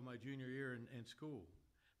until my junior year in school.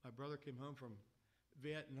 My brother came home from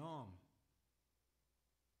Vietnam,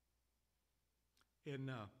 and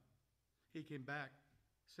he came back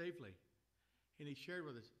safely, and he shared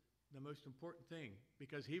with us the most important thing,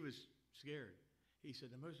 because he was scared. He said,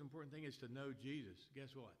 the most important thing is to know Jesus.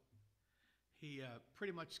 Guess what? He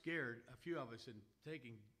pretty much scared a few of us in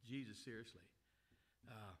taking Jesus seriously,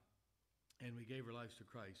 and we gave our lives to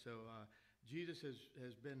Christ. So Jesus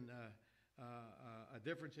has been a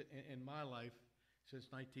difference in my life since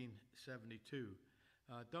 1972.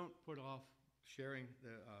 Don't put off sharing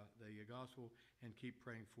the gospel, and keep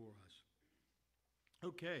praying for us.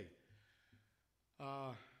 Okay.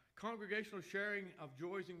 Congregational sharing of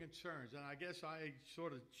joys and concerns. And I guess I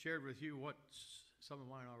sort of shared with you what some of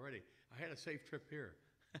mine already. I had a safe trip here.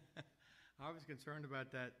 I was concerned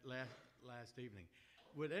about that last evening.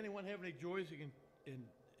 Would anyone have any joys in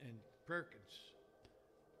Perkins?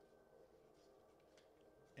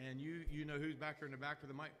 And you know who's back there in the back with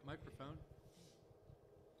the microphone?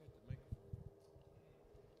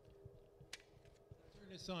 Turn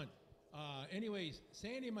this on. Anyways,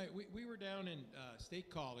 Sandy and we were down in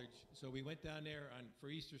State College, so we went down there for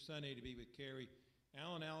Easter Sunday to be with Carrie.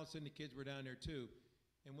 Alan, Allison, the kids were down there too.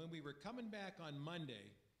 And when we were coming back on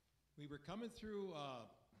Monday, we were coming through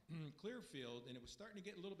Clearfield, and it was starting to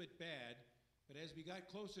get a little bit bad. But as we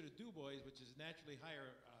got closer to DuBois, which is naturally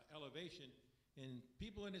higher elevation, and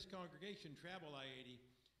people in this congregation travel I-80,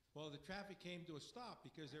 well, the traffic came to a stop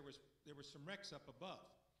because there was some wrecks up above.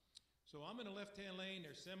 So I'm in the left-hand lane,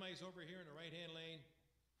 there's semis over here in the right-hand lane,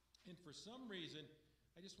 and for some reason,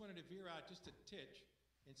 I just wanted to veer out just a titch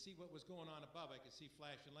and see what was going on above. I could see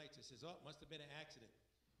flashing lights. I says, oh, it must have been an accident.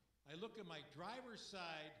 I look at my driver's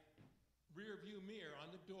side rear view mirror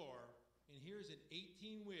on the door, and here's an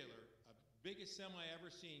 18-wheeler, the biggest semi I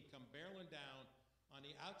ever seen, come barreling down on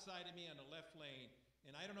the outside of me on the left lane,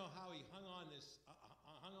 and I don't know how he hung on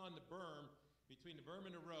the berm, between the berm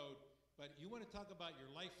and the road. But you want to talk about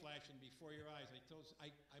your life flashing before your eyes.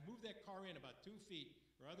 I moved that car in about 2 feet,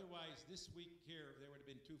 or otherwise this week here there would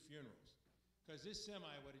have been 2 funerals, because this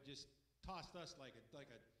semi would have just tossed us like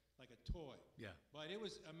a toy. Yeah. But it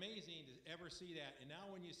was amazing to ever see that. And now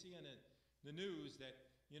when you see on the news that,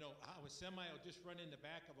 you know, how a semi will just run in the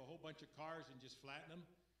back of a whole bunch of cars and just flatten them,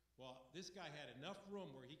 well, this guy had enough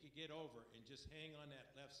room where he could get over and just hang on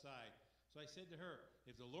that left side. So I said to her,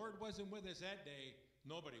 if the Lord wasn't with us that day,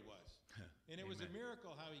 nobody was. And it was a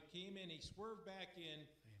miracle how he came in, he swerved back in,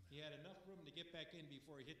 he had enough room to get back in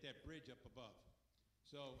before he hit that bridge up above.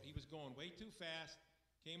 So he was going way too fast,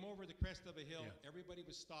 came over the crest of a hill, everybody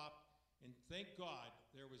was stopped, and thank God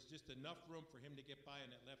there was just enough room for him to get by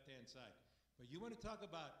on that left-hand side. But you want to talk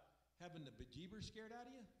about having the bejeebers scared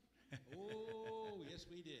out of you? Oh, yes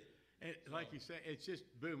we did. And like you say, it's just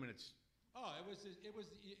boom, and it's... Oh, it was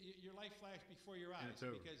your life flashed before your eyes,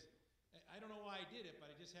 because I don't know why I did it, but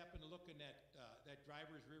I just happened to look in that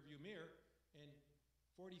driver's rearview mirror, and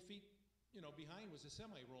 40 feet, you know, behind was a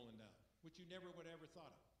semi rolling down, which you never would have ever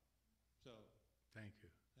thought of. So thank you.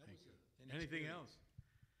 Thank you. Anything else?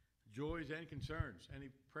 Joys and concerns? Any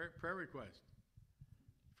prayer requests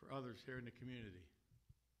for others here in the community?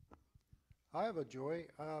 I have a joy.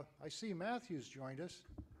 I see Matthew's joined us.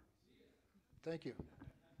 Thank you.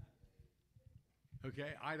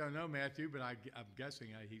 Okay, I don't know Matthew, but I'm guessing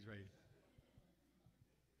he's ready.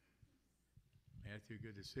 Matthew,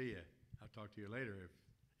 good to see you. I'll talk to you later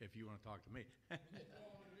if you want to talk to me.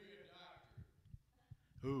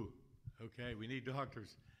 Ooh, okay, we need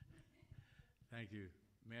doctors. Thank you,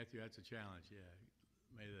 Matthew. That's a challenge. Yeah,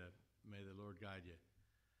 may the Lord guide you.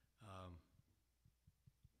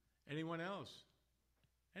 Anyone else?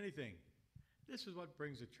 Anything? This is what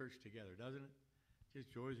brings the church together, doesn't it?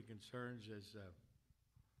 Just joys and concerns as.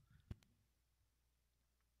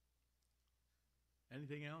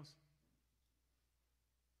 Anything else?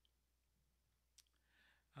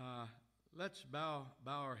 Let's bow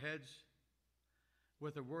our heads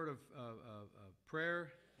with a word of prayer,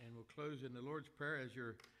 and we'll close in the Lord's Prayer as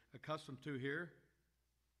you're accustomed to here.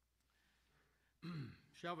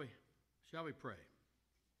 Shall we pray?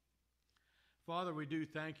 Father, we do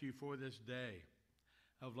thank you for this day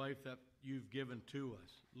of life that you've given to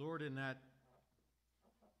us. Lord, in that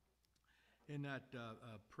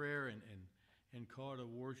prayer and call to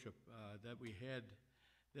worship that we had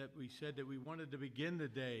that we said that we wanted to begin the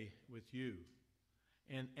day with you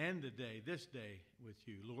and end the day, this day, with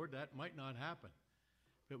you. Lord, that might not happen,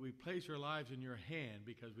 but we place our lives in your hand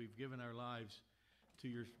because we've given our lives to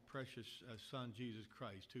your precious Son, Jesus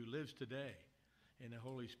Christ, who lives today, and the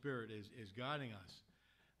Holy Spirit is guiding us,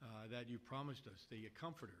 that you promised us. The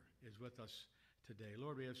Comforter is with us today.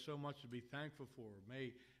 Lord, we have so much to be thankful for.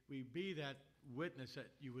 May we be that witness that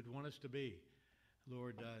you would want us to be.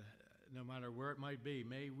 Lord, no matter where it might be,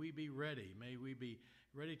 may we be ready. May we be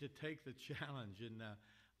ready to take the challenge. And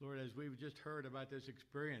Lord, as we've just heard about this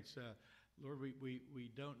experience, Lord,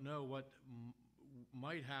 we don't know what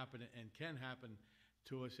might happen and can happen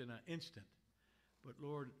to us in an instant. But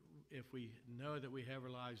Lord, if we know that we have our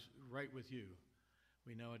lives right with you,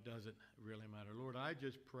 we know it doesn't really matter. Lord, I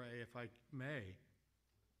just pray, if I may,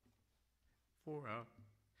 for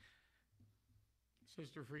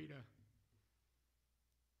Sister Frida.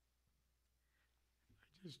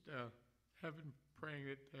 I just have been praying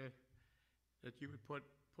that you would put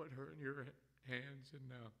her in your hands,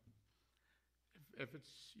 and if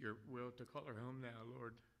it's your will to call her home now,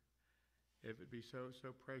 Lord, if it be so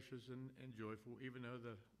precious and joyful, even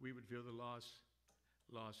though we would feel the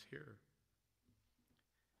loss here.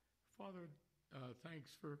 Father, thanks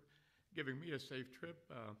for giving me a safe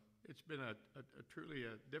trip. It's been a truly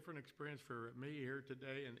a different experience for me here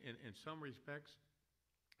today in some respects.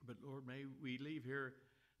 But Lord, may we leave here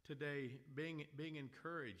today being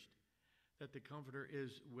encouraged that the Comforter is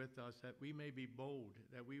with us, that we may be bold,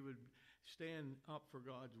 that we would stand up for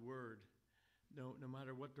God's word, no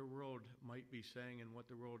matter what the world might be saying and what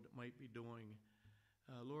the world might be doing.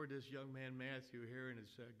 Lord, this young man Matthew here and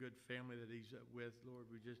his good family that he's with, Lord,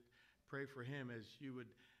 we just pray for him as you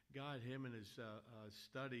would guide him in his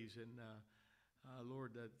studies. And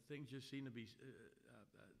Lord, things just seem to be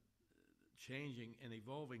changing and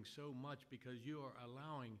evolving so much because you are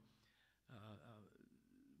allowing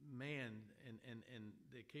man and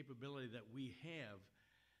the capability that we have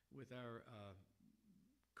with our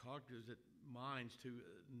cognitive minds to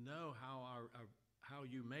know how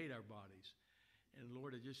you made our bodies. And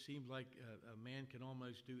Lord, it just seems like a man can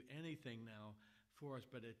almost do anything now for us,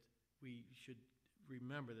 but we should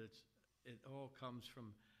remember that it all comes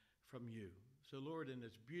from you. So Lord, in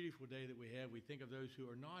this beautiful day that we have, we think of those who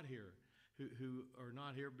are not here, who are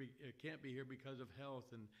not here, can't be here because of health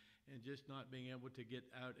and just not being able to get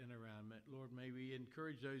out and around. Lord, may we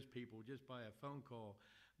encourage those people just by a phone call,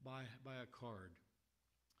 by a card.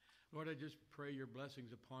 Lord, I just pray your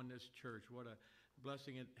blessings upon this church. What a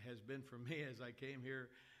blessing it has been for me as I came here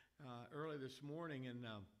early this morning and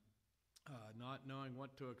not knowing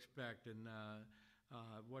what to expect, and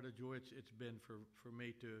what a joy it's been for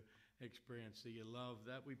me to experience the love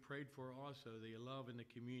that we prayed for, also the love in the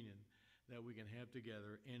communion that we can have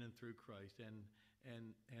together in and through Christ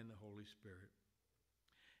and the Holy Spirit.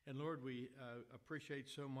 And Lord, we appreciate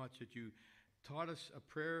so much that you taught us a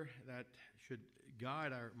prayer that should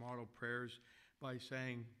guide our model prayers by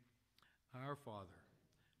saying, Our Father,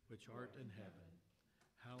 which art in heaven,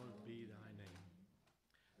 hallowed be thy name.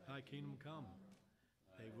 Thy kingdom come,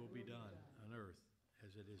 thy will be done on earth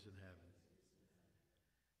as it is in heaven.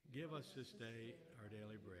 Give us this day our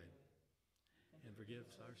daily bread, and forgive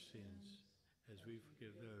us our sins as we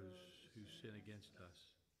forgive those who sin against us.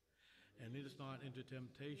 And lead us not into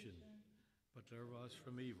temptation, but deliver us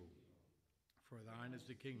from evil. For thine is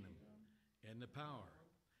the kingdom, and the power,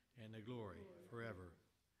 and the glory forever.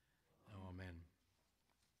 Amen.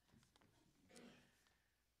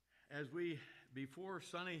 Before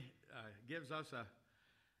Sonny gives us a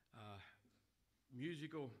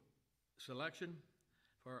musical selection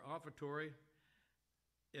for our offertory,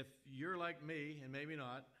 if you're like me, and maybe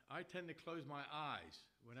not, I tend to close my eyes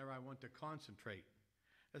whenever I want to concentrate,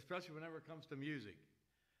 especially whenever it comes to music.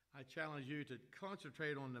 I challenge you to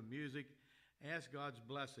concentrate on the music, ask God's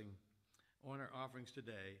blessing on our offerings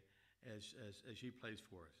today as she plays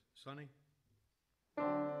for us. Sonny?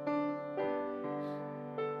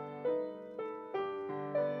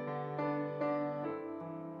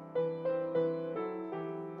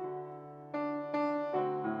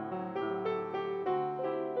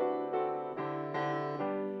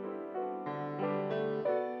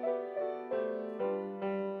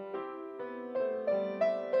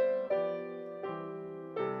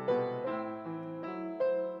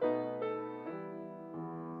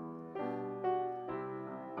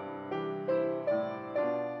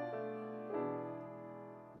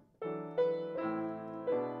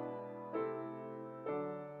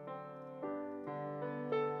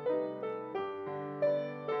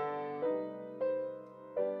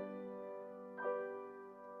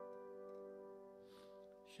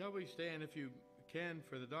 Shall we stand, if you Ken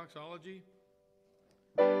for the doxology.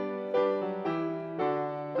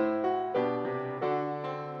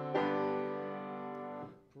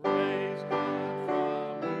 Praise God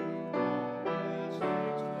from whom all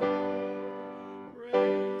blessings flow.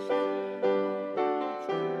 Praise Him, all creatures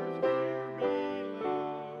here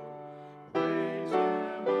below. Praise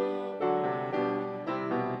Him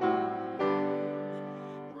above.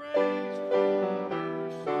 Praise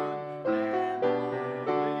Father, Son, and Holy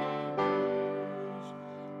Ghost.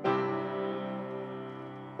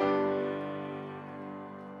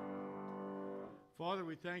 Father,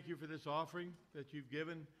 we thank you for this offering that you've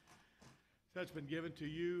given, that's been given to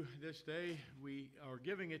you this day. We are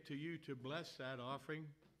giving it to you to bless that offering.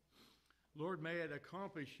 Lord, may it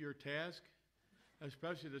accomplish your task,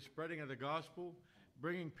 especially the spreading of the gospel,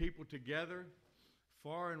 bringing people together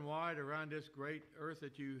far and wide around this great earth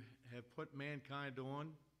that you have put mankind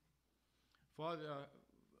on.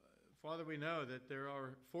 Father, we know that there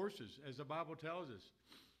are forces, as the Bible tells us,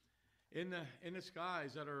 in the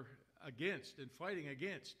skies that are against and fighting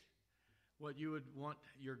against what you would want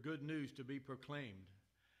your good news to be proclaimed.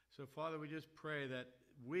 So, Father, we just pray that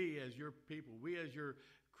we as your people, we as your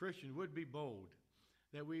Christians would be bold,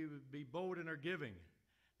 that we would be bold in our giving,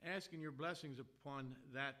 asking your blessings upon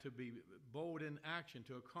that, to be bold in action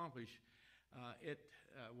to accomplish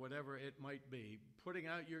whatever it might be, putting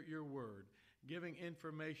out your word, giving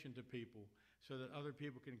information to people so that other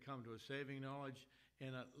people can come to a saving knowledge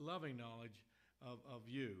and a loving knowledge of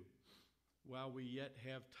you while we yet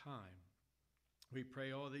have time. We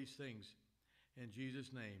pray all these things in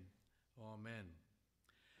Jesus' name. Amen.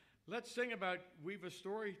 Let's sing about We've a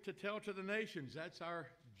Story to Tell to the Nations. That's our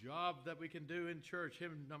job that we can do in church.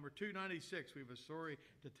 Hymn number 296, We've a Story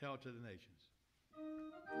to Tell to the Nations.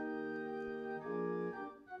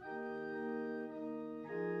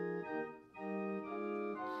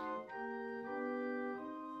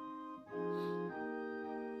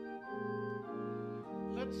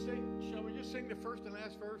 Let's sing, shall we just sing the first and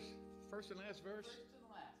last verse? First and last verse? First and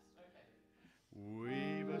last, okay.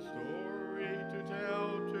 We've a story to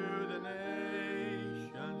tell to the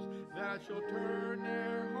nations that shall turn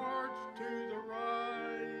their hearts to the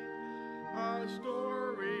right. A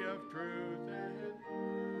story of truth and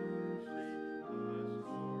mercy, a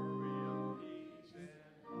story of peace and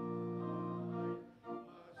light, a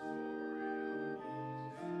story of peace and light.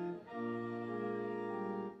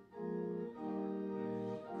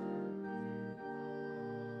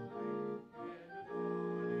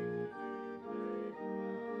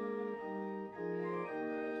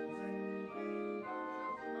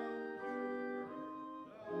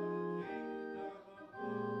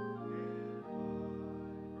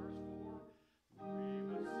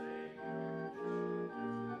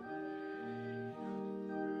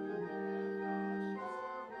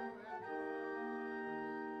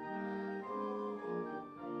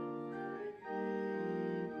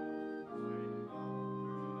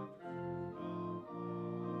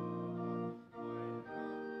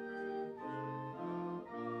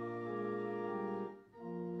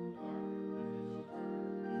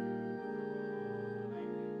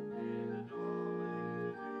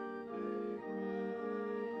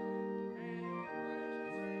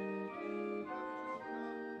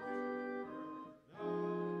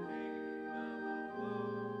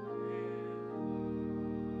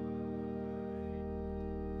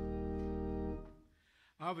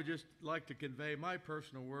 I would just like to convey my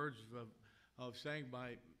personal words of saying,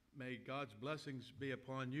 may God's blessings be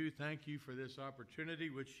upon you. Thank you for this opportunity,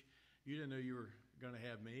 which you didn't know you were going to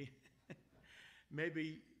have me.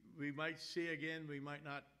 Maybe we might see again. We might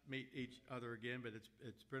not meet each other again, but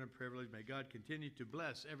it's been a privilege. May God continue to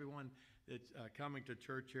bless everyone that's coming to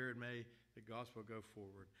church here, and may the gospel go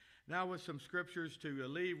forward. Now with some scriptures to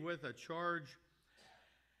leave with a charge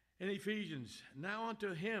in Ephesians. Now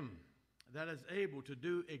unto him that is able to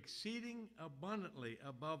do exceeding abundantly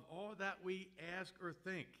above all that we ask or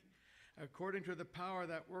think, according to the power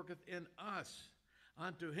that worketh in us.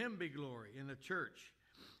 Unto him be glory in the church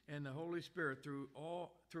and the Holy Spirit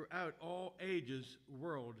throughout all ages,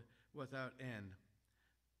 world without end.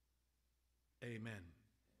 Amen.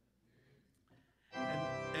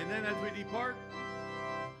 And then as we depart,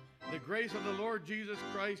 the grace of the Lord Jesus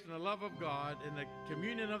Christ and the love of God and the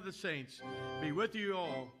communion of the saints be with you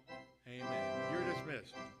all. Amen. You're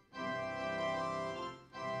dismissed.